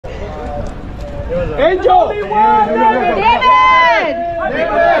Angel! David!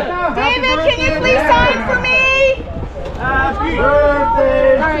 David, can you please sign for me? Happy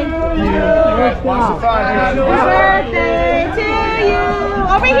birthday to you! Happy birthday to you!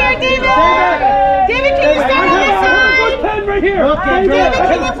 Over here, David! David, can you stand on this side? I have a good pen right here! David,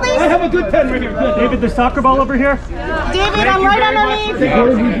 can you please? I have a good pen right here. David, the soccer ball over here. David, I'm right underneath.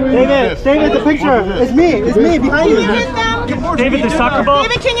 David, the picture. It's me behind you. Can you hit them? David, the soccer ball.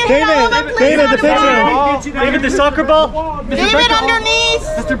 David, can you hit all of them, please? David, the picture. David, the soccer ball. David, underneath.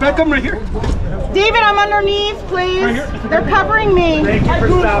 Mr. Beckham right here. David, I'm underneath, please. They're covering me. Thank you for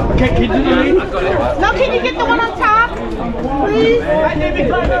stopping. Okay, can you do me? No, can you get the one on top, please? How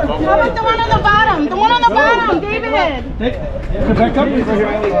about the one on the bottom? The one on the bottom, David. Mr. Beckham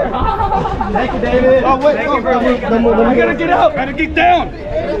right here. Thank you, David. Oh, wait. I gotta get up. Gotta get down.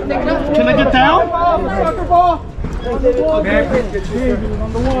 Can I get down? Soccer ball.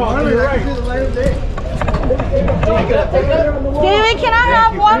 David, can I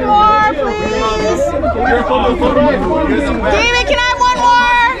have one more, please? David, can I have one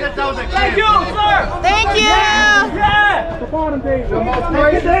more? Thank you, sir. Thank you.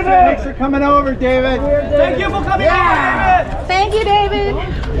 Thank you, David. Thanks for coming over, David. Thank you for coming over, David. Thank you, David.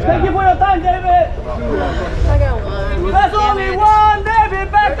 Thank you for your time, David. I got one. There's only one David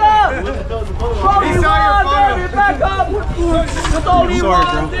Beckham. Only one David Beckham. There's only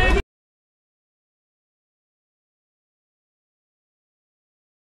one David.